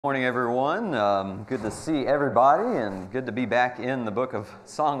Morning, everyone. Good to see everybody, and good to be back in the book of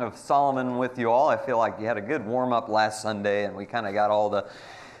Song of Solomon with you all. I feel like you had a good warm-up last Sunday, and we kind of got all the,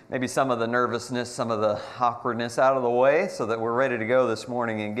 maybe some of the nervousness, some of the awkwardness out of the way, so that we're ready to go this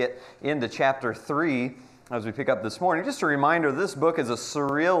morning and get into chapter 3 as we pick up this morning. Just a reminder, this book is a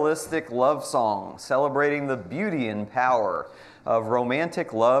surrealistic love song celebrating the beauty and power of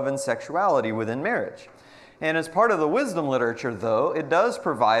romantic love and sexuality within marriage. And as part of the wisdom literature, though, it does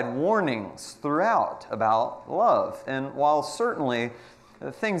provide warnings throughout about love. And while certainly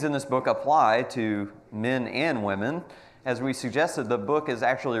things in this book apply to men and women, as we suggested, the book is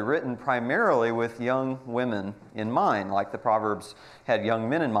actually written primarily with young women in mind, like the Proverbs had young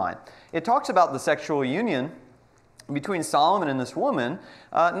men in mind. It talks about the sexual union between Solomon and this woman,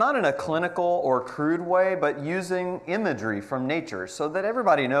 not in a clinical or crude way, but using imagery from nature so that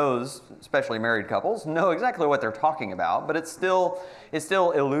everybody knows, especially married couples, know exactly what they're talking about, but it's still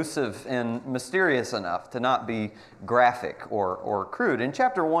elusive and mysterious enough to not be graphic or crude. In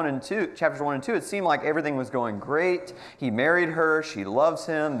chapters 1 and 2, it seemed like everything was going great. He married her, she loves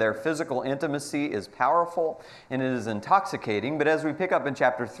him, their physical intimacy is powerful and it is intoxicating, but as we pick up in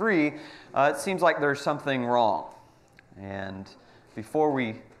chapter 3, it seems like there's something wrong. And before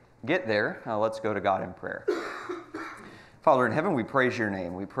we get there, let's go to God in prayer. Father in heaven, we praise your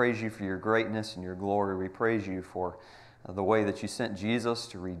name. We praise you for your greatness and your glory. We praise you for the way that you sent Jesus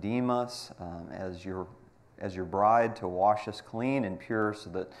to redeem us as your bride, to wash us clean and pure so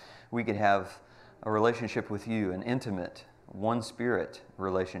that we could have a relationship with you, an intimate, one spirit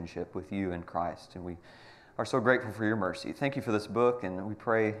relationship with you in Christ. And we are so grateful for your mercy. Thank you for this book, and we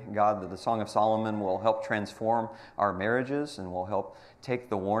pray, God, that the Song of Solomon will help transform our marriages and will help take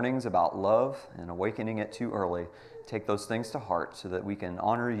the warnings about love and awakening it too early, take those things to heart so that we can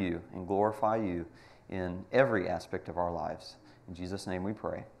honor you and glorify you in every aspect of our lives. In Jesus' name we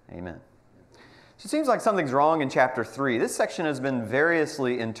pray. Amen. So it seems like something's wrong in chapter 3. This section has been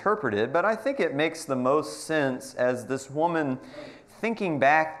variously interpreted, but I think it makes the most sense as this woman thinking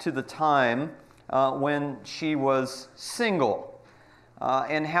back to the time when she was single,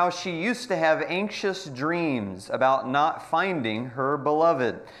 and how she used to have anxious dreams about not finding her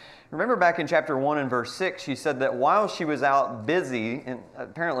beloved. Remember back in chapter 1 and verse 6, she said that while she was out busy,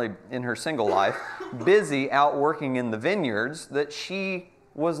 apparently in her single life, busy out working in the vineyards, that she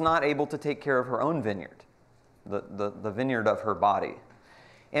was not able to take care of her own vineyard, the vineyard of her body.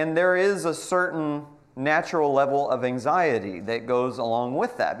 And there is a certain natural level of anxiety that goes along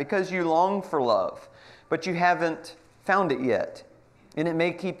with that because you long for love, but you haven't found it yet. And it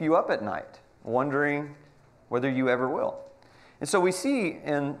may keep you up at night, wondering whether you ever will. And so we see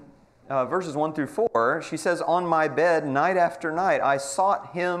in verses 1 through 4, she says, "On my bed, night after night, I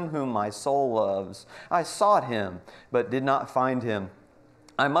sought him whom my soul loves. I sought him, but did not find him.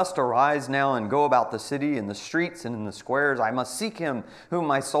 I must arise now and go about the city, in the streets and in the squares. I must seek him whom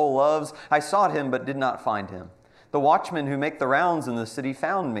my soul loves. I sought him, but did not find him. The watchmen who make the rounds in the city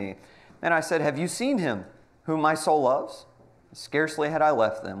found me. And I said, 'Have you seen him whom my soul loves?' Scarcely had I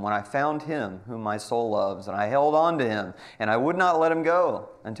left them when I found him whom my soul loves, and I held on to him, and I would not let him go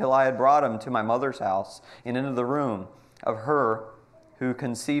until I had brought him to my mother's house and into the room of her who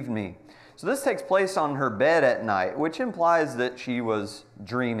conceived me." So this takes place on her bed at night, which implies that she was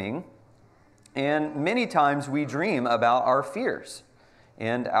dreaming. And many times we dream about our fears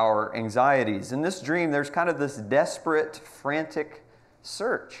and our anxieties. In this dream, there's kind of this desperate, frantic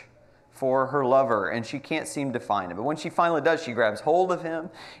search for her lover, and she can't seem to find him. But when she finally does, she grabs hold of him,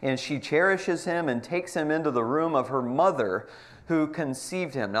 and she cherishes him and takes him into the room of her mother who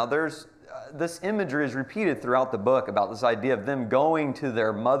conceived him. Now there's this imagery is repeated throughout the book about this idea of them going to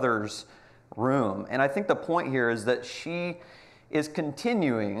their mother's room. And I think the point here is that she is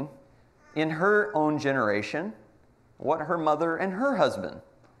continuing in her own generation what her mother and her husband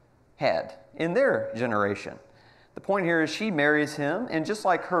had in their generation. The point here is she marries him, and just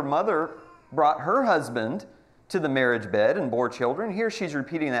like her mother brought her husband to the marriage bed and bore children, here she's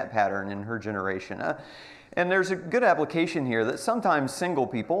repeating that pattern in her generation. And there's a good application here that sometimes single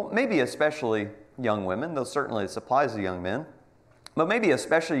people, maybe especially young women, though certainly this applies to young men, but maybe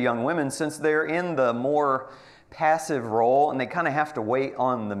especially young women, since they're in the more passive role and they kind of have to wait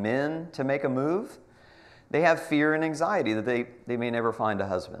on the men to make a move, they have fear and anxiety that they may never find a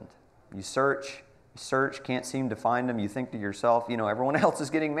husband. You search, can't seem to find him. You think to yourself, everyone else is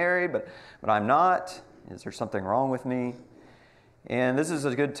getting married, but I'm not. Is there something wrong with me? And this is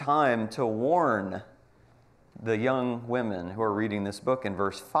a good time to warn the young women who are reading this book. In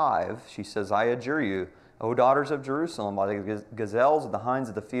verse 5, she says, "I adjure you, O daughters of Jerusalem, by the gazelles of the hinds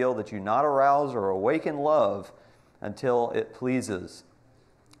of the field, that you not arouse or awaken love until it pleases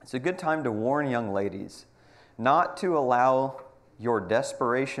It's a good time to warn young ladies not to allow your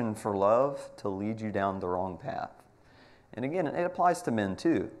desperation for love to lead you down the wrong path. And again, it applies to men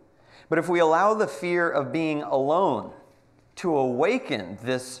too. But if we allow the fear of being alone to awaken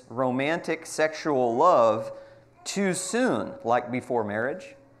this romantic sexual love too soon, like before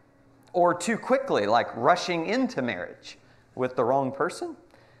marriage, or too quickly, like rushing into marriage with the wrong person,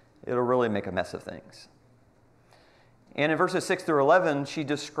 it'll really make a mess of things. And in verses 6 through 11, she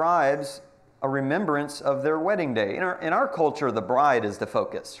describes a remembrance of their wedding day. In our culture, the bride is the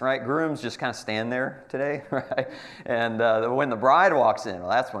focus, right? Grooms just kind of stand there today, right? And when the bride walks in, well,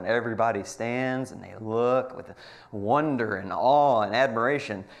 that's when everybody stands and they look with wonder and awe and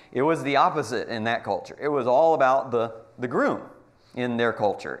admiration. It was the opposite in that culture. It was all about the groom in their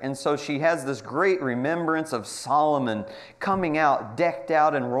culture. And so she has this great remembrance of Solomon coming out, decked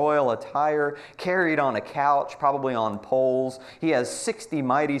out in royal attire, carried on a couch, probably on poles. He has 60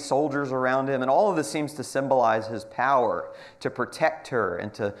 mighty soldiers around him, and all of this seems to symbolize his power to protect her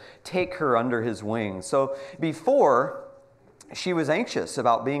and to take her under his wings. So before, she was anxious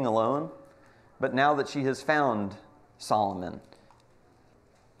about being alone, but now that she has found Solomon,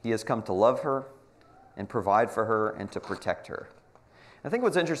 he has come to love her and provide for her and to protect her. I think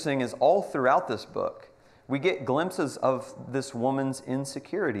what's interesting is all throughout this book, we get glimpses of this woman's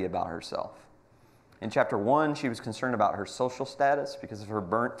insecurity about herself. In chapter 1, she was concerned about her social status because of her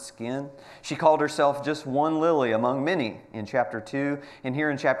burnt skin. She called herself just one lily among many in chapter 2. And here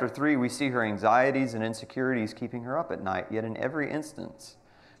in chapter 3, we see her anxieties and insecurities keeping her up at night. Yet in every instance,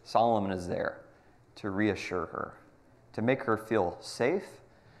 Solomon is there to reassure her, to make her feel safe,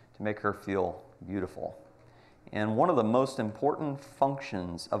 to make her feel beautiful. And one of the most important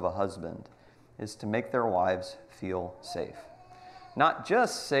functions of a husband is to make their wives feel safe. Not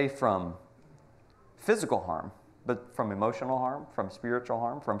just safe from physical harm, but from emotional harm, from spiritual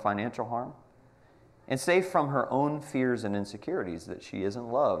harm, from financial harm. And safe from her own fears and insecurities that she isn't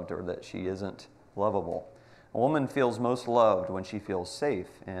loved or that she isn't lovable. A woman feels most loved when she feels safe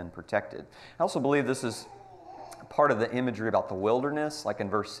and protected. I also believe this is part of the imagery about the wilderness, like in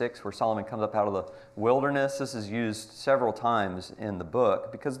verse 6 where Solomon comes up out of the wilderness. This is used several times in the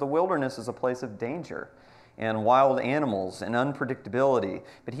book because the wilderness is a place of danger and wild animals and unpredictability.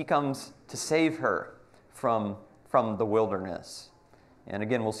 But he comes to save her from the wilderness. And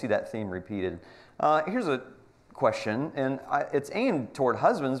again, we'll see that theme repeated. Here's a question, and it's aimed toward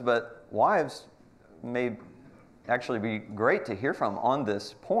husbands, but wives may actually be great to hear from on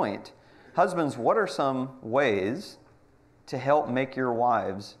this point. Husbands, what are some ways to help make your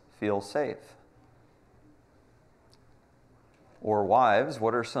wives feel safe? Or wives,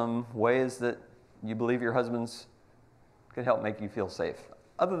 what are some ways that you believe your husbands could help make you feel safe?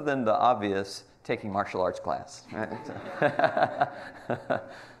 Other than the obvious, taking martial arts class, right?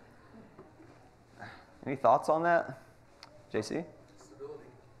 Any thoughts on that? JC? Stability.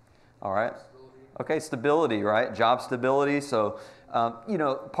 All right. Okay, stability, right? Job stability. So,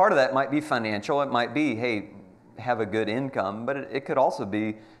 part of that might be financial. It might be, hey, have a good income. But it could also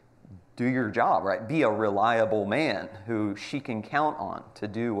be do your job, right? Be a reliable man who she can count on to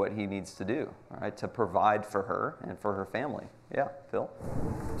do what he needs to do, right? To provide for her and for her family. Yeah, Phil?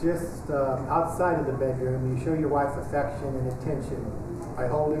 Just outside of the bedroom, you show your wife affection and attention by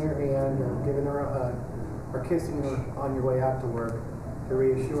holding her hand or giving her a hug or kissing her on your way out to work to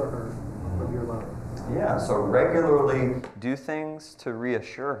reassure her of your love. Yeah, so regularly do things to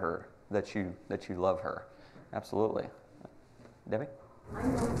reassure her that you love her. Absolutely. Debbie? I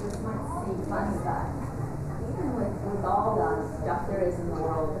know this might seem funny, but even with all the stuff there is in the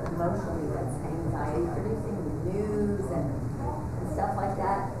world emotionally that's anxiety producing, the news and stuff like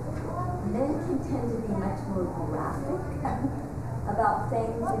that, men can tend to be much more graphic about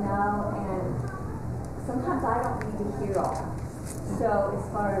things, and sometimes I don't need to hear all that. So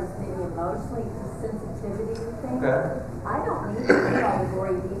as far as maybe emotionally sensitivity to things, Okay. I don't need to hear all the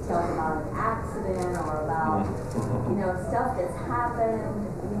gory details about an accident or about, stuff that's happened,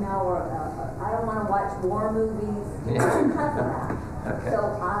 or I don't want to watch war movies, none of that. Okay. So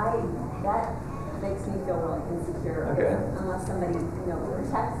that makes me feel really insecure unless somebody,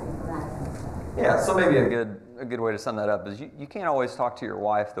 protects me from that kind of stuff. Yeah, so maybe a good way to sum that up is you can't always talk to your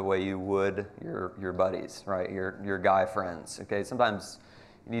wife the way you would your buddies, right? Your guy friends. Okay, sometimes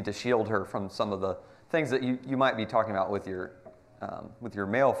you need to shield her from some of the things that you might be talking about with your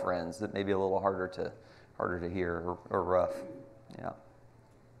male friends that may be a little harder to hear or rough. Yeah.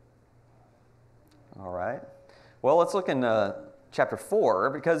 All right. Well, let's look in chapter 4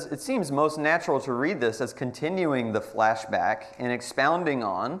 because it seems most natural to read this as continuing the flashback and expounding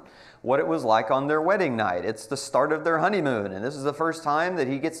on what it was like on their wedding night. It's the start of their honeymoon, and this is the first time that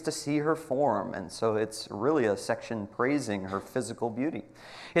he gets to see her form, and so it's really a section praising her physical beauty.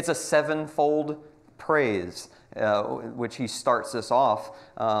 It's a sevenfold praise, which he starts this off,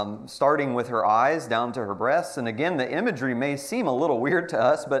 starting with her eyes down to her breasts. And again, the imagery may seem a little weird to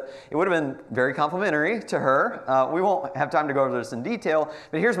us, but it would have been very complimentary to her. We won't have time to go over this in detail,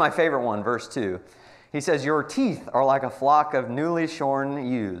 but here's my favorite one, verse 2. He says, "Your teeth are like a flock of newly shorn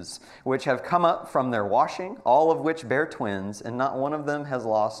ewes, which have come up from their washing, all of which bear twins, and not one of them has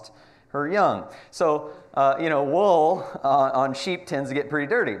lost her young." So, wool on sheep tends to get pretty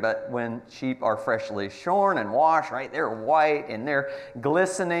dirty, but when sheep are freshly shorn and washed, right, they're white and they're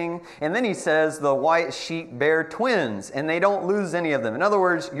glistening. And then he says the white sheep bear twins, and they don't lose any of them. In other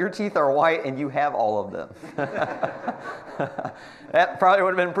words, your teeth are white and you have all of them. That probably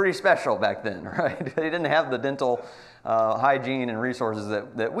would have been pretty special back then, right? They didn't have the dental hygiene and resources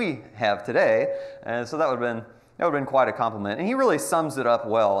that we have today, and so that would have been quite a compliment. And he really sums it up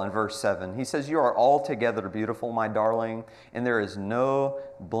well in verse 7. He says, "You are altogether beautiful, my darling, and there is no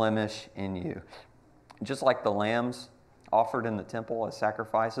blemish in you." Just like the lambs offered in the temple as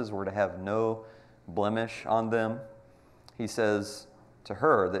sacrifices were to have no blemish on them, he says to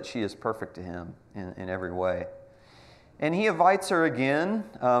her that she is perfect to him in every way. And he invites her again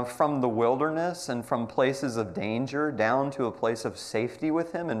from the wilderness and from places of danger down to a place of safety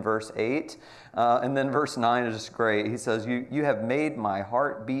with him in verse 8. And then verse 9 is just great. He says, you have made my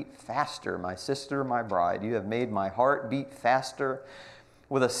heart beat faster, my sister, my bride. You have made my heart beat faster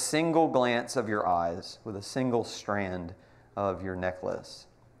with a single glance of your eyes, with a single strand of your necklace.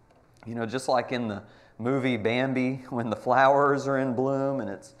 You know, just like in the movie Bambi, when the flowers are in bloom and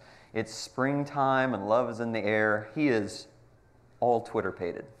it's springtime and love is in the air, he is all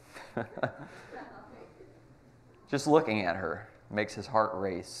Twitter-pated. Just looking at her makes his heart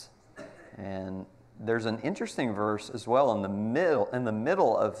race. And there's an interesting verse as well in the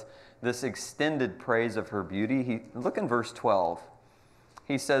middle of this extended praise of her beauty. Look in verse 12.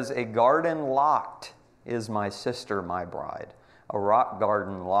 He says, "A garden locked is my sister, my bride. A rock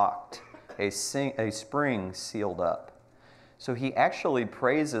garden locked, a spring sealed up." So he actually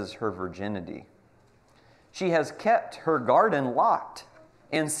praises her virginity. She has kept her garden locked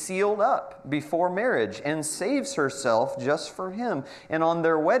and sealed up before marriage and saves herself just for him. And on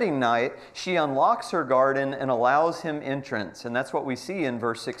their wedding night, she unlocks her garden and allows him entrance. And that's what we see in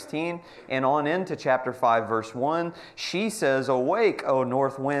verse 16 and on into chapter 5, verse 1. She says, "Awake, O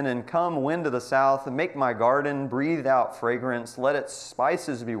north wind, and come, wind of the south, and make my garden breathe out fragrance. Let its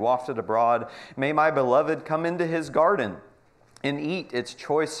spices be wafted abroad. May my beloved come into his garden and eat its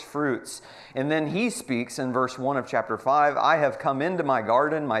choice fruits." And then he speaks in verse 1 of chapter 5, "I have come into my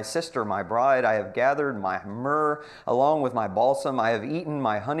garden, my sister, my bride. I have gathered my myrrh along with my balsam. I have eaten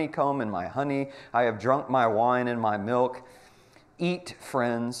my honeycomb and my honey. I have drunk my wine and my milk. Eat,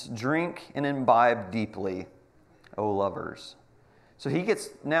 friends, drink and imbibe deeply, O lovers." So he gets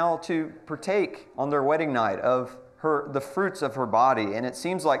now to partake on their wedding night of the fruits of her body. And it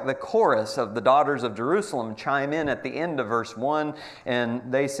seems like the chorus of the daughters of Jerusalem chime in at the end of verse 1,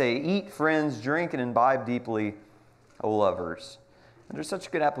 and they say, "Eat, friends, drink, and imbibe deeply, O lovers." And there's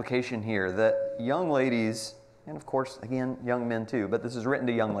such good application here that young ladies, and of course, again, young men too, but this is written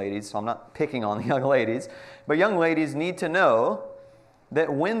to young ladies, so I'm not picking on the young ladies, but young ladies need to know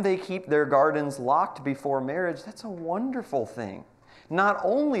that when they keep their gardens locked before marriage, that's a wonderful thing. Not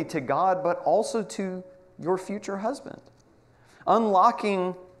only to God, but also to your future husband.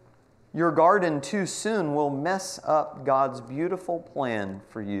 Unlocking your garden too soon will mess up God's beautiful plan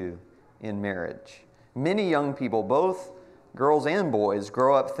for you in marriage. Many young people, both girls and boys,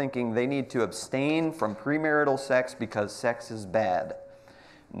 grow up thinking they need to abstain from premarital sex because sex is bad.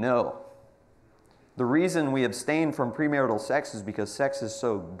 No. The reason we abstain from premarital sex is because sex is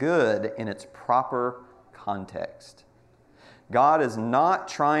so good in its proper context. God is not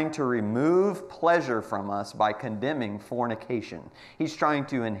trying to remove pleasure from us by condemning fornication. He's trying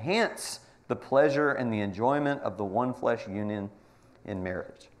to enhance the pleasure and the enjoyment of the one flesh union in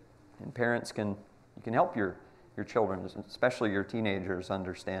marriage. And parents you can help your children, especially your teenagers,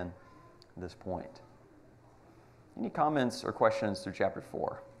 understand this point. Any comments or questions through chapter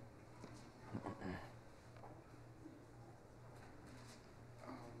 4?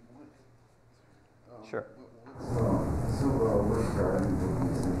 Sure.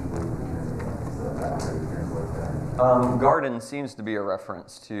 Garden seems to be a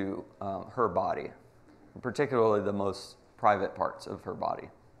reference to her body, particularly the most private parts of her body.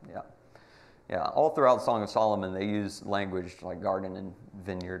 Yeah. Yeah, all throughout Song of Solomon, they use language like garden and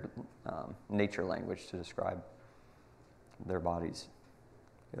vineyard, nature language to describe their bodies.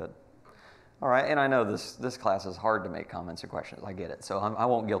 Good. All right, and I know this class is hard to make comments or questions. I get it, so I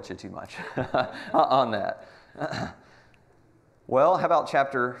won't guilt you too much on that. Well, how about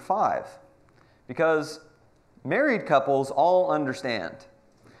chapter 5? Because married couples all understand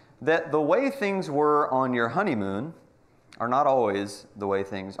that the way things were on your honeymoon are not always the way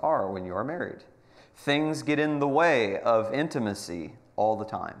things are when you are married. Things get in the way of intimacy all the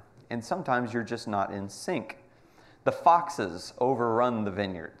time, and sometimes you're just not in sync. The foxes overrun the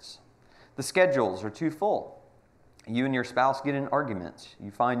vineyards. The schedules are too full. You and your spouse get in arguments.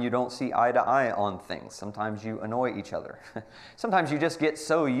 You find you don't see eye to eye on things. Sometimes you annoy each other. Sometimes you just get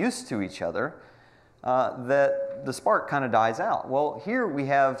so used to each other that the spark kind of dies out. Well, here we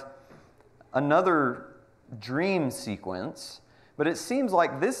have another dream sequence, but it seems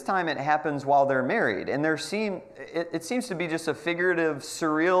like this time it happens while they're married. And it seems to be just a figurative,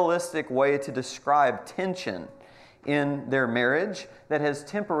 surrealistic way to describe tension in their marriage that has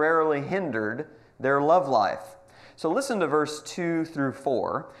temporarily hindered their love life. So listen to verse 2 through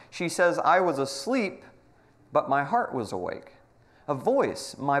 4. She says, I was asleep, but my heart was awake. A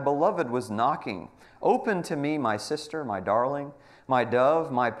voice, my beloved, was knocking. Open to me, my sister, my darling, my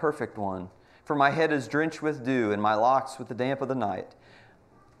dove, my perfect one. For my head is drenched with dew, and my locks with the damp of the night.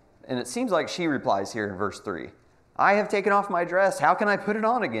 And it seems like she replies here in verse 3. I have taken off my dress. How can I put it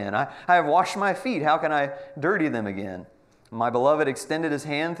on again? I have washed my feet. How can I dirty them again? My beloved extended his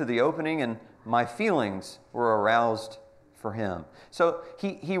hand through the opening, and my feelings were aroused for him. So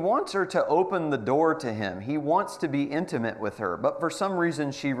he wants her to open the door to him. He wants to be intimate with her, but for some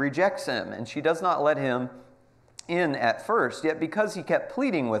reason she rejects him, and she does not let him in at first. Yet because he kept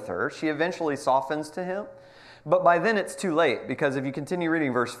pleading with her, she eventually softens to him. But by then it's too late, because if you continue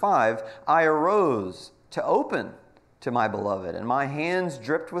reading verse 5, I arose to open to my beloved, and my hands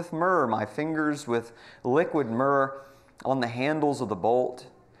dripped with myrrh, my fingers with liquid myrrh on the handles of the bolt.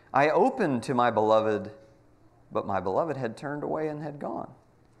 I opened to my beloved, but my beloved had turned away and had gone.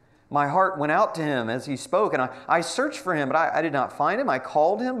 My heart went out to him as he spoke, and I searched for him, but I did not find him. I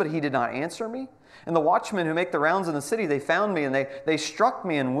called him, but he did not answer me. And the watchmen who make the rounds in the city, they found me, and they struck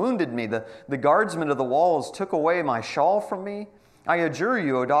me and wounded me. The guardsmen of the walls took away my shawl from me. I adjure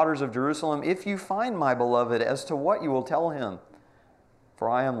you, O daughters of Jerusalem, if you find my beloved, as to what you will tell him, for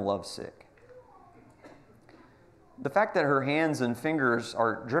I am lovesick. The fact that her hands and fingers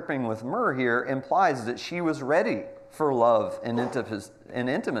are dripping with myrrh here implies that she was ready for love and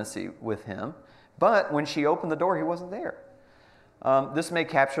intimacy with him, but when she opened the door, he wasn't there. This may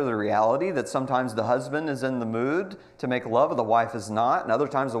capture the reality that sometimes the husband is in the mood to make love and the wife is not, and other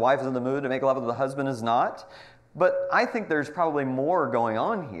times the wife is in the mood to make love and the husband is not. But I think there's probably more going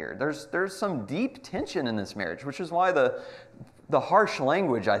on here. There's some deep tension in this marriage, which is why the harsh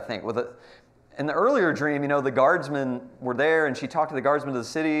language, I think, in the earlier dream, the guardsmen were there, and she talked to the guardsmen of the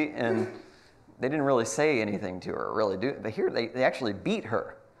city, and they didn't really say anything to her, really. Here they actually beat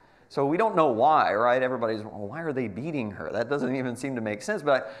her. So we don't know why, right? Everybody's, well, why are they beating her? That doesn't even seem to make sense.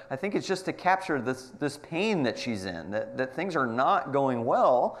 But I think it's just to capture this pain that she's in, that things are not going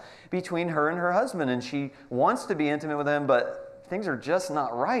well between her and her husband. And she wants to be intimate with him, but things are just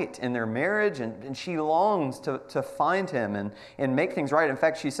not right in their marriage. And she longs to find him and make things right. In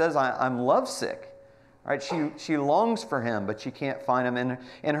fact, she says, I'm lovesick. Right? She longs for him, but she can't find him.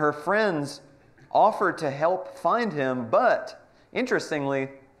 And her friends offer to help find him, but interestingly,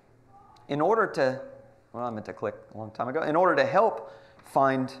 in order to help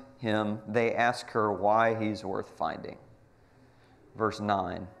find him, they ask her why he's worth finding. Verse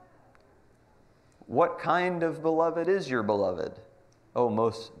 9. What kind of beloved is your beloved, O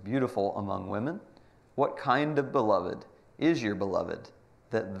most beautiful among women? What kind of beloved is your beloved,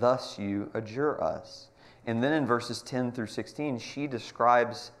 that thus you adjure us? And then in verses 10 through 16, she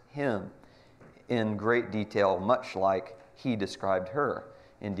describes him in great detail, much like he described her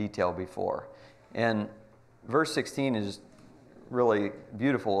in detail before. And verse 16 is really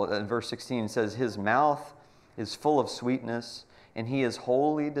beautiful. In verse 16 it says, his mouth is full of sweetness, and he is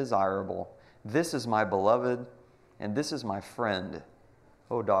wholly desirable. This is my beloved, and this is my friend,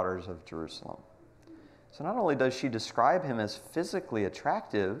 O daughters of Jerusalem. So not only does she describe him as physically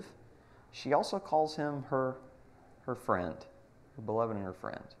attractive, she also calls him her friend, her beloved and her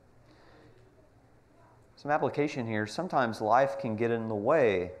friend. Some application here. Sometimes life can get in the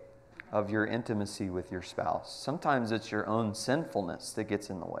way of your intimacy with your spouse. Sometimes it's your own sinfulness that gets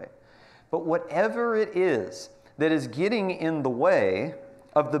in the way. But whatever it is that is getting in the way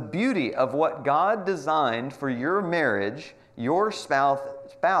of the beauty of what God designed for your marriage, your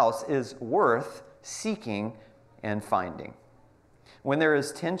spouse is worth seeking and finding. When there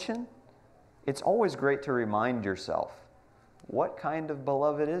is tension, it's always great to remind yourself, what kind of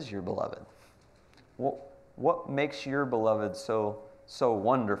beloved is your beloved? What makes your beloved so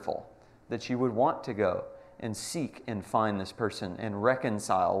wonderful that you would want to go and seek and find this person and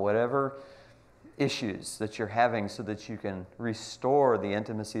reconcile whatever issues that you're having so that you can restore the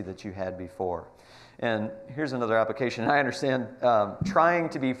intimacy that you had before? And here's another application. I understand trying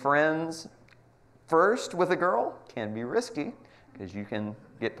to be friends first with a girl can be risky because you can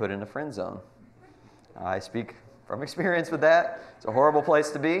get put in a friend zone. I speak from experience with that. It's a horrible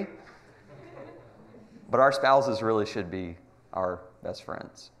place to be. But our spouses really should be our best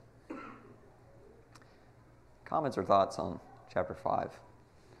friends. Comments or thoughts on chapter 5?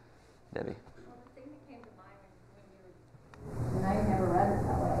 Debbie? Well, the thing that came to mind when you were... And I never read it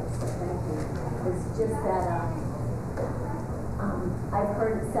that way, so thank you. It's just that I've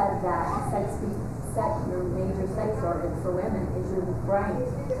heard it said that your major sex organ for women is your brain.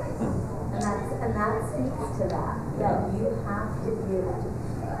 And that speaks to that you have to be able to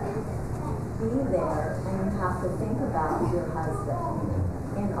be there, and you have to think about your husband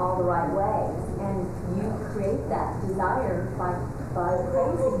in all the right ways. And you create that desire by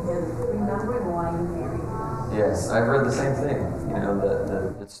praising him, remembering why you married him. Yes, I've read the same thing. You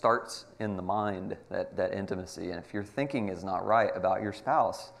know, it starts in the mind, that intimacy. And if your thinking is not right about your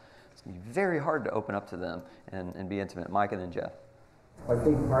spouse, it's going to be very hard to open up to them and be intimate. Mike and then Jeff. I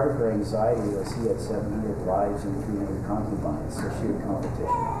think part of her anxiety was he had 700 wives and 300 concubines, so she had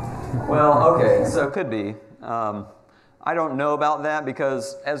competition. Well, okay, so it could be. I don't know about that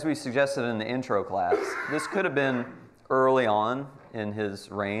because, as we suggested in the intro class, this could have been early on in his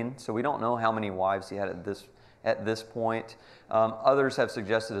reign, so we don't know how many wives he had at this point. Others have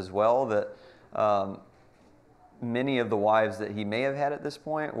suggested as well that many of the wives that he may have had at this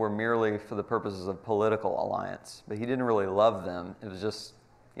point were merely for the purposes of political alliance, but he didn't really love them. It was just,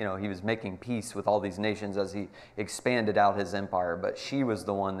 he was making peace with all these nations as he expanded out his empire, but she was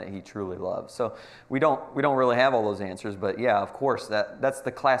the one that he truly loved. So we don't really have all those answers, but yeah, of course, that's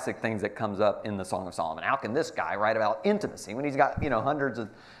the classic things that comes up in the Song of Solomon. How can this guy write about intimacy when he's got, hundreds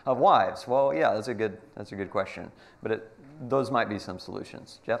of wives? Well, yeah, that's a good question, but those might be some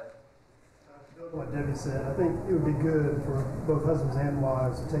solutions. Jeff? What Debbie said, I think it would be good for both husbands and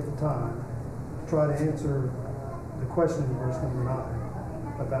wives to take the time to try to answer the question in verse number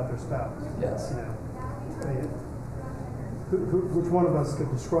 9 about their spouse. Yes. Which one of us could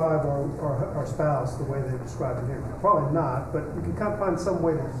describe our spouse the way they describe it here? Probably not, but you can kind of find some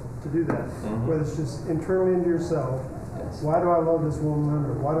way to do that. Mm-hmm. Whether it's just internally into yourself, yes. Why do I love this woman,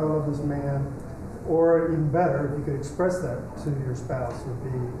 or why do I love this man? Or even better, if you could express that to your spouse, would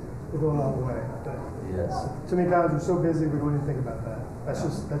be a long way. But yes. Too many times we're so busy we don't even think about that. That's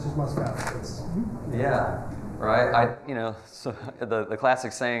just my spouse. Yeah. Right. So the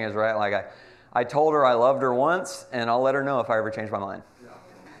classic saying is, right, like I told her I loved her once, and I'll let her know if I ever change my mind.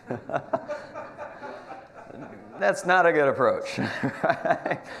 Yeah. That's not a good approach.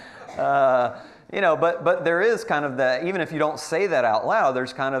 Right? But there is kind of that, even if you don't say that out loud,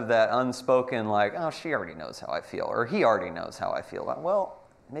 there's kind of that unspoken, like, oh, she already knows how I feel, or he already knows how I feel. Well,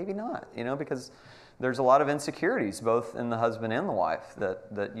 maybe not, because there's a lot of insecurities, both in the husband and the wife,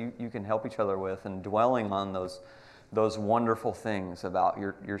 that you can help each other with, and dwelling on those wonderful things about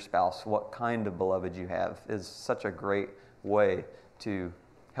your spouse, what kind of beloved you have, is such a great way to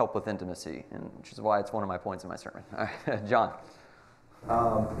help with intimacy, and which is why it's one of my points in my sermon. All right, John.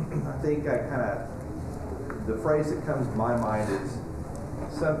 I think the phrase that comes to my mind is,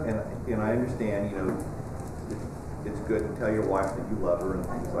 and I understand, it's good to tell your wife that you love her and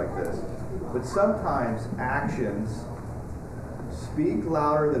things like this, but sometimes actions speak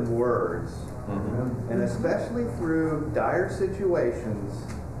louder than words, mm-hmm. and especially through dire situations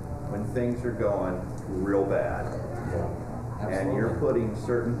when things are going real bad. Yeah, and you're putting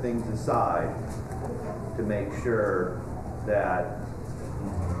certain things aside to make sure that...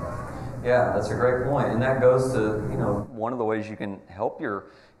 Yeah, that's a great point. And that goes to, one of the ways you can help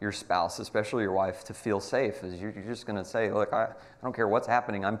your spouse, especially your wife, to feel safe is you're just going to say, look, I don't care what's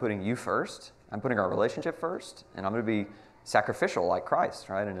happening. I'm putting you first. I'm putting our relationship first. And I'm going to be sacrificial like Christ,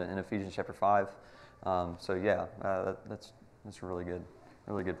 right, in Ephesians chapter 5. That's a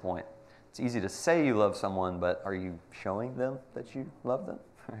really good point. It's easy to say you love someone, but are you showing them that you love them?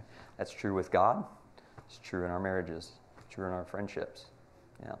 That's true with God. It's true in our marriages. It's true in our friendships.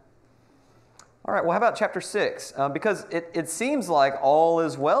 Yeah. All right, well, how about chapter 6? Because it seems like all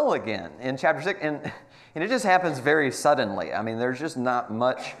is well again in chapter 6, and it just happens very suddenly. I mean, there's just not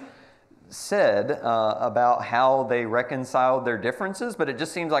much said about how they reconciled their differences, but it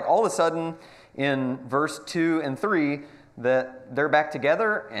just seems like all of a sudden in verse 2 and 3 that they're back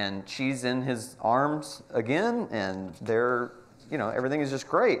together and she's in his arms again and everything is just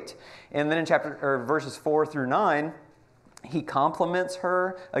great. And then in verses 4 through 9, he compliments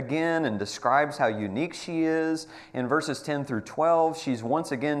her again and describes how unique she is. In verses 10 through 12, she's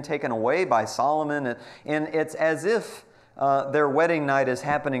once again taken away by Solomon, and it's as if their wedding night is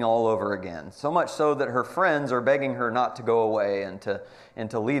happening all over again. So much so that her friends are begging her not to go away and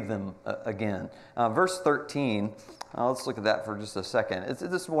to leave them again. Verse 13, let's look at that for just a second.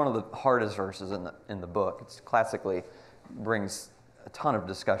 This is one of the hardest verses in the book. It's classically brings a ton of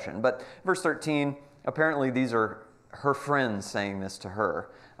discussion. But verse 13, apparently these are her friends saying this to her.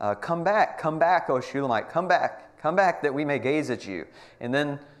 Come back, O Shulamite, come back that we may gaze at you. And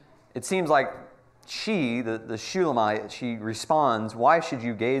then it seems like she, the Shulamite, she responds, why should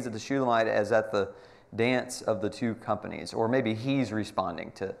you gaze at the Shulamite as at the dance of the two companies? Or maybe he's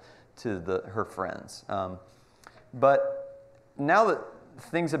responding to her friends. But now that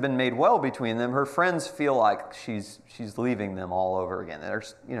things have been made well between them, her friends feel like she's leaving them all over again.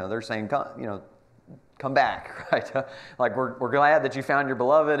 They're saying, come back, right? Like we're glad that you found your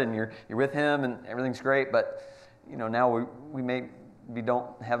beloved and you're with him and everything's great, but now we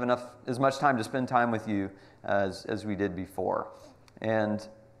don't have as much time to spend time with you as we did before. And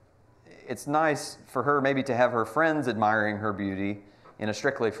it's nice for her maybe to have her friends admiring her beauty in a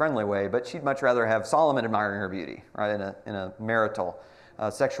strictly friendly way, but she'd much rather have Solomon admiring her beauty, right? In a marital,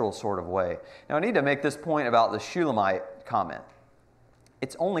 sexual sort of way. Now I need to make this point about the Shulamite comment.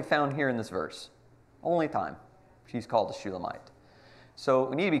 It's only found here in this verse. Only time she's called a Shulamite. So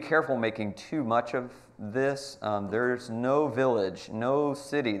we need to be careful making too much of this. There's no village, no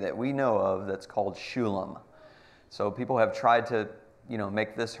city that we know of that's called Shulam. So people have tried to,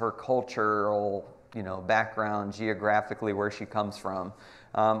 make this her cultural, background geographically where she comes from.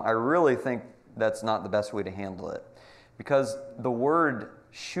 I really think that's not the best way to handle it, because the word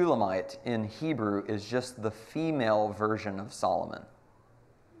Shulamite in Hebrew is just the female version of Solomon.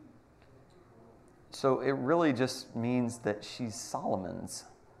 So it really just means that she's Solomon's.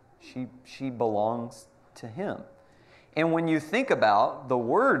 She belongs to him. And when you think about the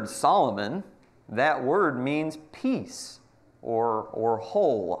word Solomon, that word means peace or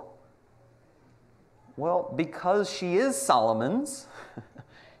whole. Well, because she is Solomon's,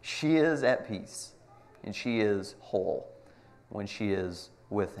 she is at peace and she is whole when she is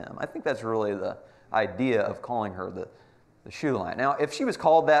with him. I think that's really the idea of calling her the Shulamite. Now, if she was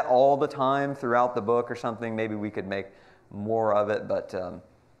called that all the time throughout the book or something, maybe we could make more of it, but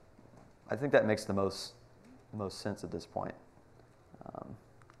I think that makes the most sense at this point.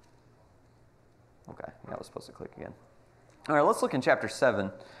 Okay, I was supposed to click again. All right, let's look in chapter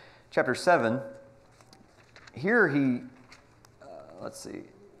 7. Chapter 7, here let's see,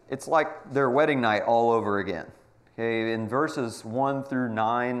 it's like their wedding night all over again. Okay, in verses 1 through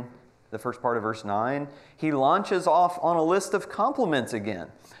 9, the first part of verse 9, he launches off on a list of compliments again.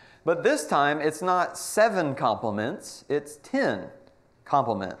 But this time, it's not 7 compliments, it's 10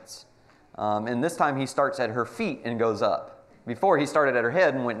 compliments. And this time, he starts at her feet and goes up. Before, he started at her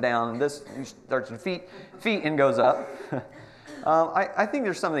head and went down. He starts at feet and goes up. I think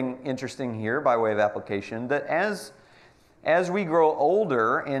there's something interesting here by way of application, that as we grow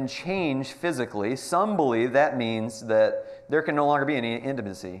older and change physically, some believe that means that there can no longer be any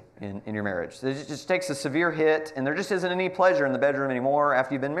intimacy in your marriage. It just takes a severe hit, and there just isn't any pleasure in the bedroom anymore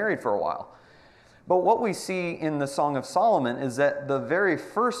after you've been married for a while. But what we see in the Song of Solomon is that the very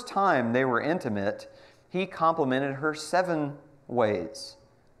first time they were intimate, he complimented her 7 ways.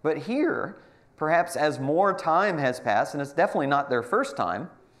 But here, perhaps as more time has passed, and it's definitely not their first time,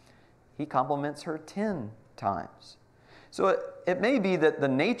 he compliments her 10 times. So it may be that the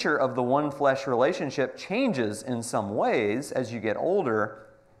nature of the one flesh relationship changes in some ways as you get older,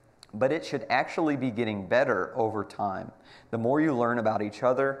 but it should actually be getting better over time. The more you learn about each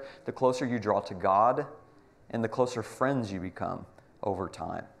other, the closer you draw to God, and the closer friends you become over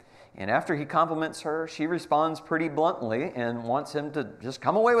time. And after he compliments her, she responds pretty bluntly and wants him to just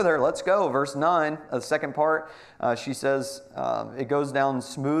come away with her. Let's go. Verse 9, the second part, she says, it goes down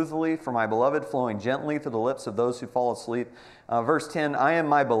smoothly for my beloved, flowing gently through the lips of those who fall asleep. Verse 10, I am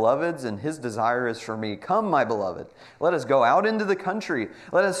my beloved's, and his desire is for me. Come, my beloved, let us go out into the country.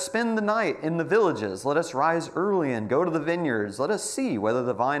 Let us spend the night in the villages. Let us rise early and go to the vineyards. Let us see whether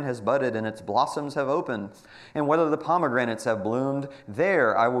the vine has budded and its blossoms have opened, and whether the pomegranates have bloomed.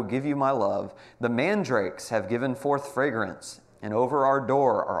 There I will give you my love. The mandrakes have given forth fragrance, and over our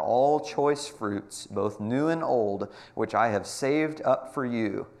door are all choice fruits, both new and old, which I have saved up for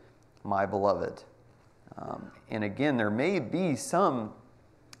you. my beloved. And again, there may be some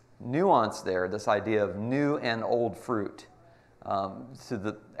nuance there, this idea of new and old fruit, to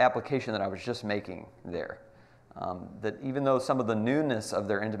the application that I was just making there. That even though some of the newness of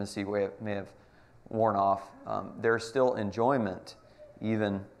their intimacy may have worn off, there's still enjoyment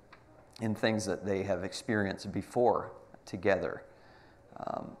even in things that they have experienced before together.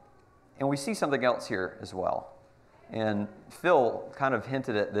 And we see something else here as well. And Phil kind of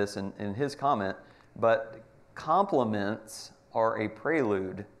hinted at this in his comment, but compliments are a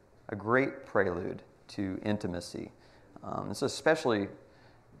prelude, a great prelude to intimacy. It's especially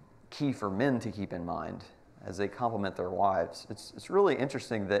key for men to keep in mind as they compliment their wives. It's really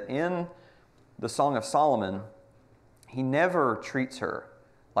interesting that in the Song of Solomon, he never treats her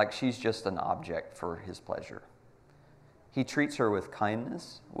like she's just an object for his pleasure. He treats her with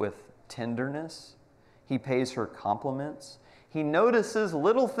kindness, with tenderness. He pays her compliments. He notices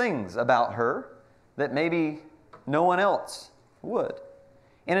little things about her that maybe no one else would.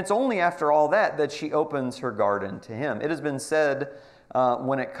 And it's only after all that she opens her garden to him. It has been said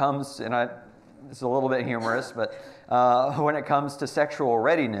when it comes, it's a little bit humorous, but when it comes to sexual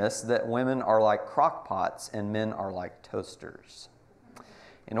readiness, that women are like crock pots and men are like toasters.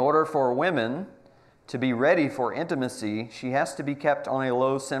 In order for women to be ready for intimacy, she has to be kept on a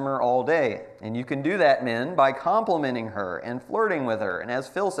low simmer all day. And you can do that, men, by complimenting her and flirting with her. And as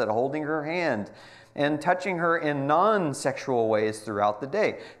Phil said, holding her hand and touching her in non-sexual ways throughout the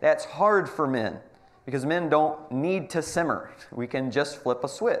day. That's hard for men because men don't need to simmer. We can just flip a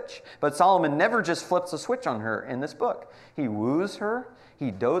switch. But Solomon never just flips a switch on her in this book. He woos her. He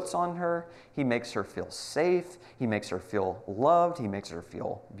dotes on her. He makes her feel safe. He makes her feel loved. He makes her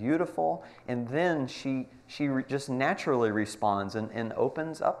feel beautiful. And then she just naturally responds and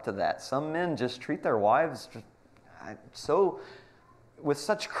opens up to that. Some men just treat their wives with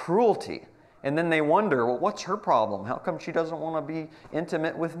such cruelty. And then they wonder, well, what's her problem? How come she doesn't want to be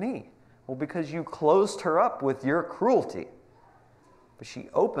intimate with me? Well, because you closed her up with your cruelty. But she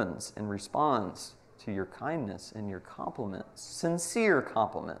opens and responds to your kindness and your compliments, sincere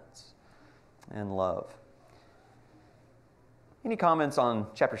compliments and love. Any comments on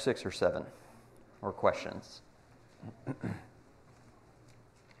chapter 6 or 7 or questions?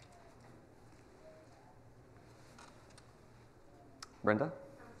 Brenda?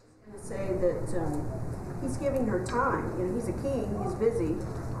 To say that he's giving her time. You know, he's a king. He's busy.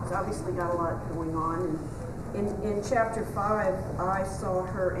 He's obviously got a lot going on. And in chapter 5, I saw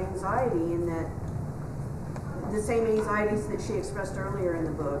her anxiety in that the same anxieties that she expressed earlier in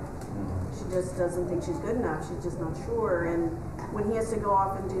the book. She just doesn't think she's good enough. She's just not sure. And when he has to go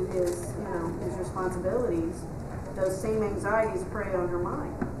off and do his responsibilities, those same anxieties prey on her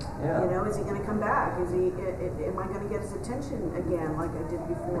mind. Yeah. You know, is he going to come back? Am I going to get his attention again like I did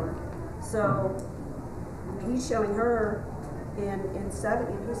before? So he's showing her in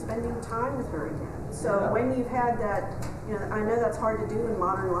 7, he's spending time with her again. So when you've had that, I know that's hard to do in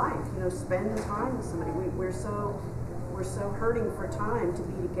modern life. Spend time with somebody. We're so hurting for time to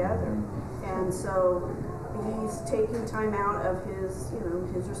be together, and so he's taking time out of his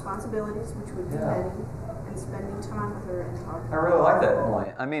responsibilities, which would be many, and spending time with her and talking. I really like that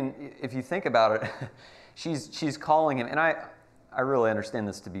point. I mean, if you think about it, she's calling him, and I really understand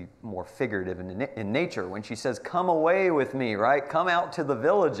this to be more figurative in nature. When she says, come away with me, right? Come out to the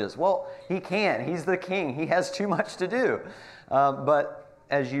villages. Well, he can't. He's the king. He has too much to do. But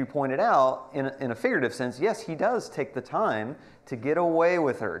as you pointed out, in a figurative sense, yes, he does take the time to get away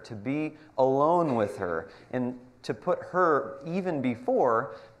with her, to be alone with her, and to put her even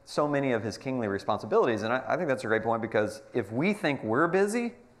before so many of his kingly responsibilities. And I think that's a great point, because if we think we're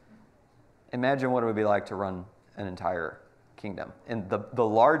busy, imagine what it would be like to run an entire kingdom, and the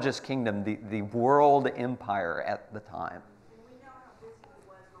largest kingdom, the world empire at the time. And we know how busy he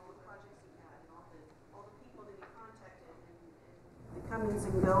was and all the projects he had and all the people that he contacted and the comings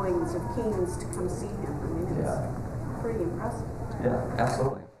and goings of kings to come see him. I mean, it's pretty impressive. Yeah,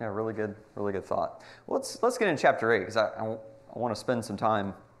 absolutely. Yeah, really good thought. Well, let's get into chapter 8, because I want to spend some time,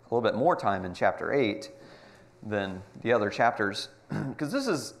 a little bit more time in chapter 8 than the other chapters, because this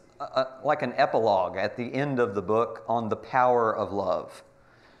is like an epilogue at the end of the book on the power of love.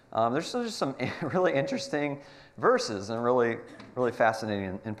 There's just some really interesting verses and really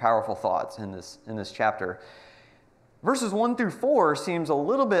fascinating and powerful thoughts in this chapter. Verses 1 through 4 seems a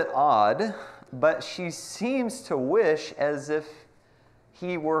little bit odd, but she seems to wish as if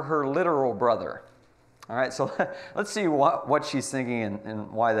he were her literal brother. All right, so let's see what she's thinking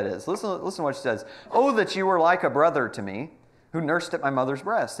and why that is. Listen to what she says. "Oh, that you were like a brother to me, who nursed at my mother's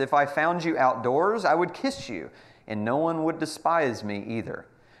breast. If I found you outdoors, I would kiss you, and no one would despise me either.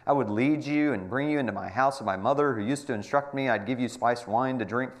 I would lead you and bring you into my house of my mother, who used to instruct me. I'd give you spiced wine to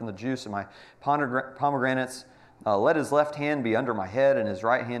drink from the juice of my pomegranates. Let his left hand be under my head and his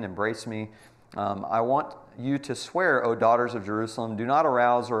right hand embrace me. I want you to swear, O daughters of Jerusalem, do not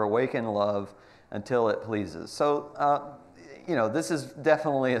arouse or awaken love until it pleases. So, this is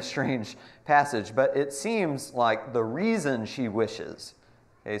definitely a strange passage, but it seems like the reason she wishes.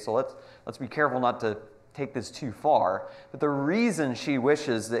 Okay, so let's be careful not to take this too far. But the reason she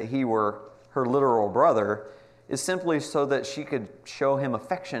wishes that he were her literal brother is simply so that she could show him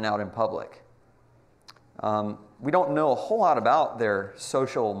affection out in public. We don't know a whole lot about their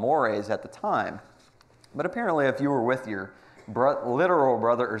social mores at the time, but apparently if you were with your literal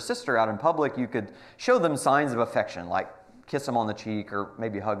brother or sister out in public, you could show them signs of affection, like kiss him on the cheek or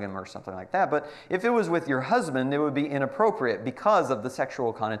maybe hug him or something like that. But if it was with your husband, it would be inappropriate because of the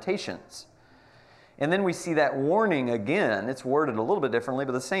sexual connotations. And then we see that warning again. It's worded a little bit differently,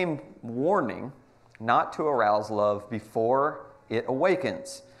 but the same warning, not to arouse love before it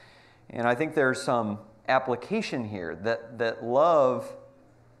awakens. And I think there's some application here that love,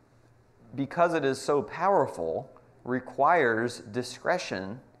 because it is so powerful, requires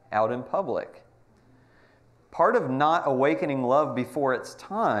discretion out in public. Part of not awakening love before its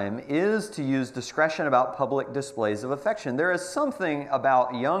time is to use discretion about public displays of affection. There is something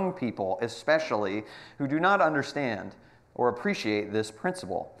about young people, especially, who do not understand or appreciate this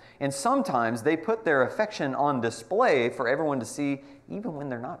principle. And sometimes they put their affection on display for everyone to see, even when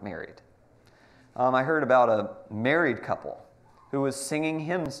they're not married. I heard about a married couple who was singing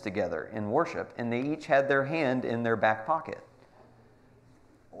hymns together in worship, and they each had their hand in their back pocket.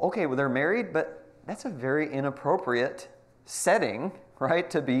 Okay, well, they're married, but that's a very inappropriate setting, right,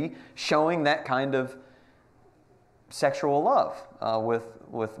 to be showing that kind of sexual love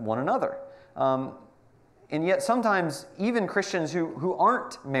with one another. And yet sometimes even Christians who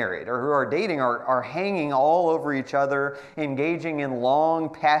aren't married or who are dating are hanging all over each other, engaging in long,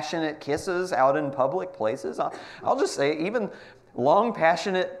 passionate kisses out in public places. I'll just say even long,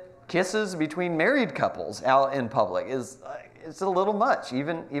 passionate kisses between married couples out in public it's a little much.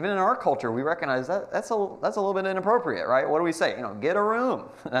 Even in our culture, we recognize that's a little bit inappropriate, right? What do we say? Get a room.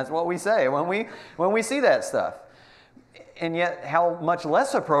 That's what we say when we see that stuff. And yet, how much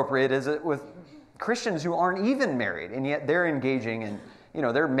less appropriate is it with Christians who aren't even married, and yet they're engaging and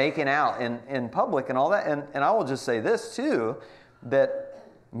they're making out in public and all that. And I will just say this too, that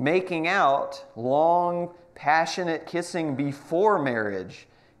making out, long, passionate kissing before marriage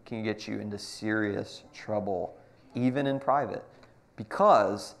can get you into serious trouble, even in private,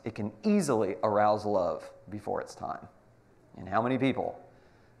 because it can easily arouse love before it's time. And how many people?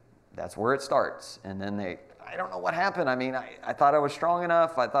 That's where it starts. And then I don't know what happened. I thought I was strong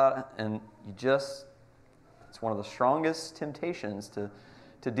enough. And it's one of the strongest temptations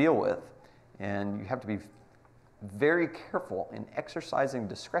to deal with. And you have to be very careful in exercising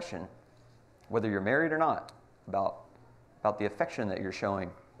discretion, whether you're married or not, about the affection that you're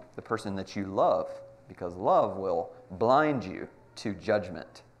showing the person that you love, because love will blind you to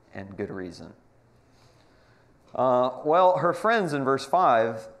judgment and good reason. Her friends in verse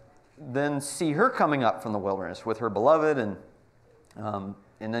 5 then see her coming up from the wilderness with her beloved, and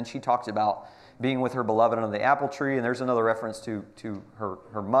then she talks about being with her beloved under the apple tree, and there's another reference to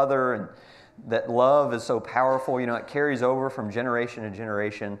her mother, and that love is so powerful, it carries over from generation to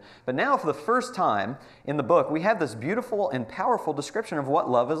generation. But now for the first time in the book, we have this beautiful and powerful description of what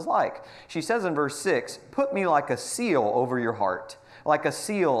love is like. She says in verse 6, "Put me like a seal over your heart, like a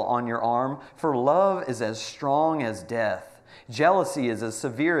seal on your arm, for love is as strong as death. Jealousy is as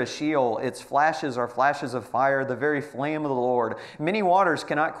severe as Sheol. Its flashes are flashes of fire, the very flame of the Lord. Many waters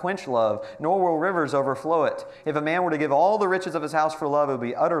cannot quench love, nor will rivers overflow it. If a man were to give all the riches of his house for love, it would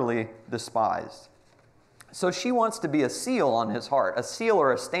be utterly despised." So she wants to be a seal on his heart. A seal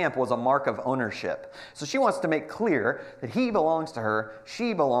or a stamp was a mark of ownership. So she wants to make clear that he belongs to her,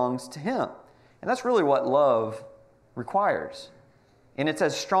 she belongs to him. And that's really what love requires. And it's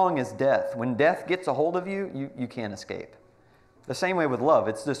as strong as death. When death gets a hold of you, you can't escape. The same way with love.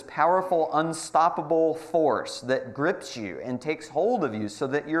 It's this powerful, unstoppable force that grips you and takes hold of you so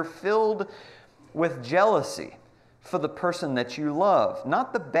that you're filled with jealousy for the person that you love.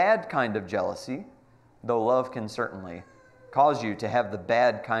 Not the bad kind of jealousy, though love can certainly cause you to have the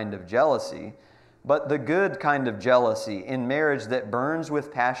bad kind of jealousy, but the good kind of jealousy in marriage that burns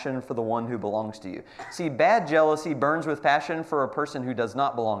with passion for the one who belongs to you. See, bad jealousy burns with passion for a person who does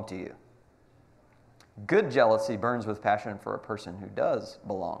not belong to you. Good jealousy burns with passion for a person who does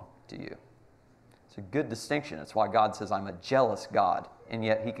belong to you. It's a good distinction. It's why God says, "I'm a jealous God," and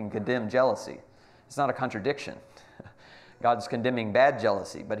yet he can condemn jealousy. It's not a contradiction. God's condemning bad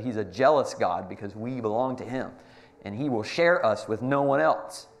jealousy, but He's a jealous God because we belong to Him. And He will share us with no one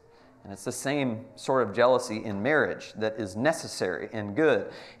else. And it's the same sort of jealousy in marriage that is necessary and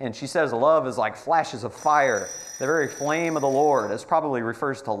good. And she says love is like flashes of fire, the very flame of the Lord. This probably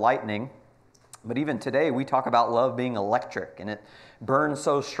refers to lightning. But even today, we talk about love being electric, and it burns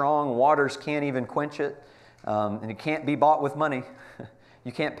so strong, waters can't even quench it, and it can't be bought with money.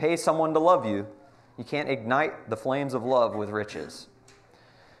 You can't pay someone to love you. You can't ignite the flames of love with riches.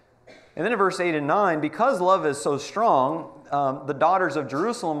 And then in verse 8 and 9, because love is so strong, the daughters of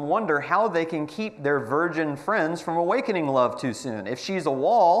Jerusalem wonder how they can keep their virgin friends from awakening love too soon. If she's a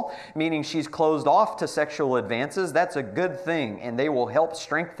wall, meaning she's closed off to sexual advances, that's a good thing, and they will help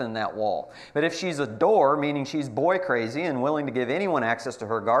strengthen that wall. But if she's a door, meaning she's boy crazy and willing to give anyone access to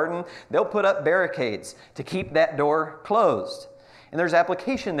her garden, they'll put up barricades to keep that door closed. And there's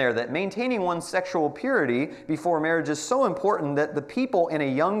application there that maintaining one's sexual purity before marriage is so important that the people in a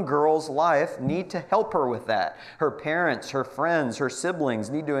young girl's life need to help her with that. Her parents, her friends, her siblings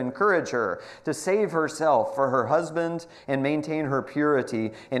need to encourage her to save herself for her husband and maintain her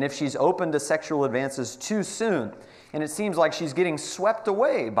purity. And if she's open to sexual advances too soon, and it seems like she's getting swept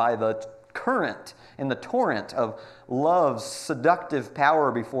away by the current and the torrent of love's seductive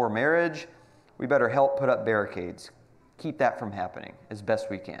power before marriage, we better help put up barricades. Keep that from happening as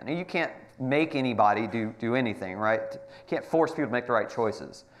best we can. And you can't make anybody do anything, right? You can't force people to make the right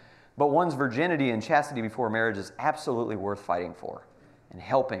choices. But one's virginity and chastity before marriage is absolutely worth fighting for and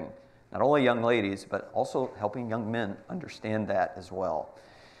helping not only young ladies, but also helping young men understand that as well.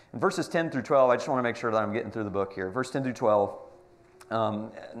 In verses 10 through 12, I just want to make sure that I'm getting through the book here. Verse 10 through 12,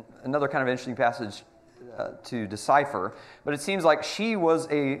 another kind of interesting passage to decipher, but it seems like she was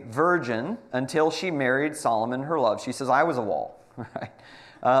a virgin until she married Solomon, her love. She says, I was a wall, right?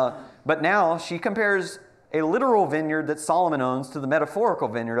 But now she compares a literal vineyard that Solomon owns to the metaphorical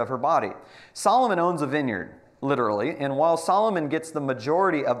vineyard of her body. Solomon owns a vineyard, literally, and while Solomon gets the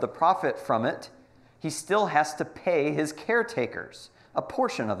majority of the profit from it, he still has to pay his caretakers a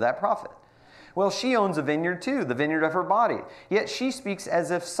portion of that profit. Well, she owns a vineyard too, the vineyard of her body. Yet she speaks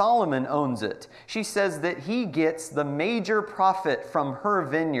as if Solomon owns it. She says that he gets the major profit from her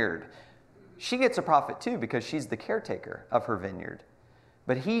vineyard. She gets a profit too because she's the caretaker of her vineyard.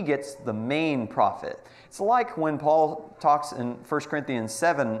 But he gets the main profit. It's like when Paul talks in 1 Corinthians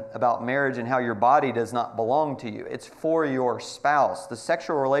 7 about marriage and how your body does not belong to you. It's for your spouse. The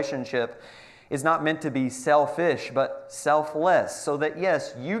sexual relationship is not meant to be selfish, but selfless, so that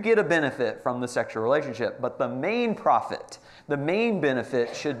yes, you get a benefit from the sexual relationship, but the main profit, the main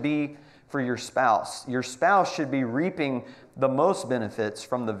benefit should be for your spouse. Your spouse should be reaping the most benefits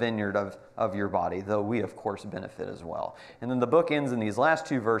from the vineyard of your body, though we, of course, benefit as well. And then the book ends in these last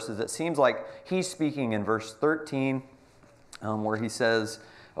two verses. It seems like he's speaking in verse 13, where he says,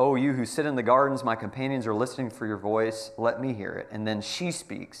 "Oh, you who sit in the gardens, my companions are listening for your voice. Let me hear it." And then she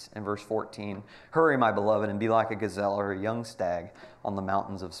speaks in verse 14, "Hurry, my beloved, and be like a gazelle or a young stag on the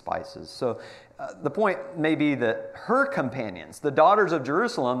mountains of spices." So the point may be that her companions, the daughters of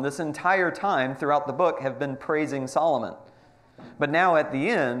Jerusalem, this entire time throughout the book have been praising Solomon. But now at the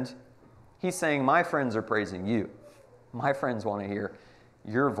end, he's saying, my friends are praising you. My friends want to hear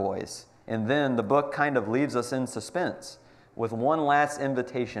your voice. And then the book kind of leaves us in suspense with one last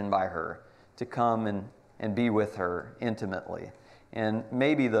invitation by her to come and be with her intimately. And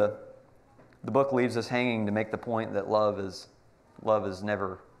maybe the book leaves us hanging to make the point that love is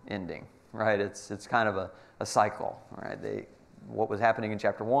never ending, right? It's kind of a cycle, right? What was happening in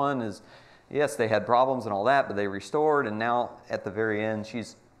chapter 1 is, yes, they had problems and all that, but they restored, and now at the very end,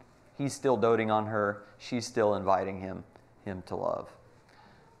 he's still doting on her. She's still inviting him to love.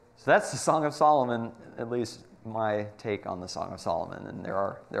 So that's the Song of Solomon, at least my take on the Song of Solomon, and there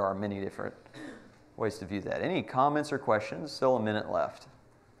are many different ways to view that. Any comments or questions? Still a minute left.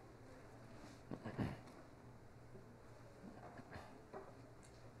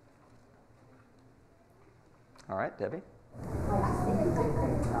 All right, Debbie.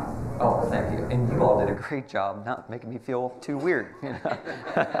 Oh, thank you. And you all did a great job not making me feel too weird.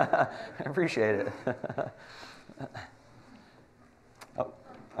 I appreciate it. Oh,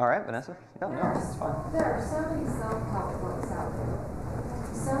 all right, Vanessa. Yeah, no, it's fine. There are so many self-help books out there.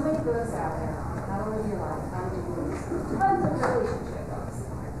 So many books out there on how to live your life, how to do things. Tons of relationship books.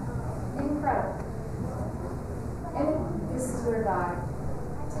 Incredible. And this is where God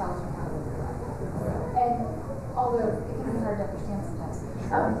tells you how to live your life. And although it can be hard to understand sometimes.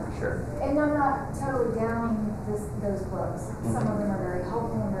 Sure. And I'm not totally downing those books. Some of them are very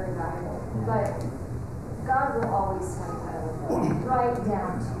helpful and very valuable. But God will always tell you how to live your life, right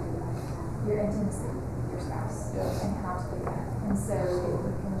down to your intimacy, your your spouse Yes. and how to do that. And so if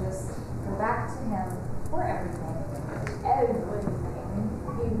you can just go back to him for everything,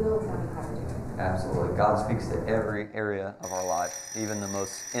 he will tell you how to do it. Absolutely. God speaks to every area of our life, even the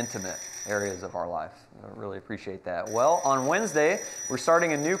most intimate areas of our life. I really appreciate that. Well, on Wednesday, we're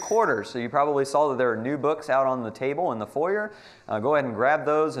starting a new quarter, so you probably saw that there are new books out on the table in the foyer. Go ahead and grab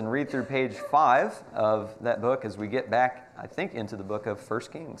those and read through page 5 of that book as we get back, I think, into the book of 1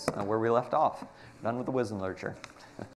 Kings, where we left off. Done with the wisdom literature.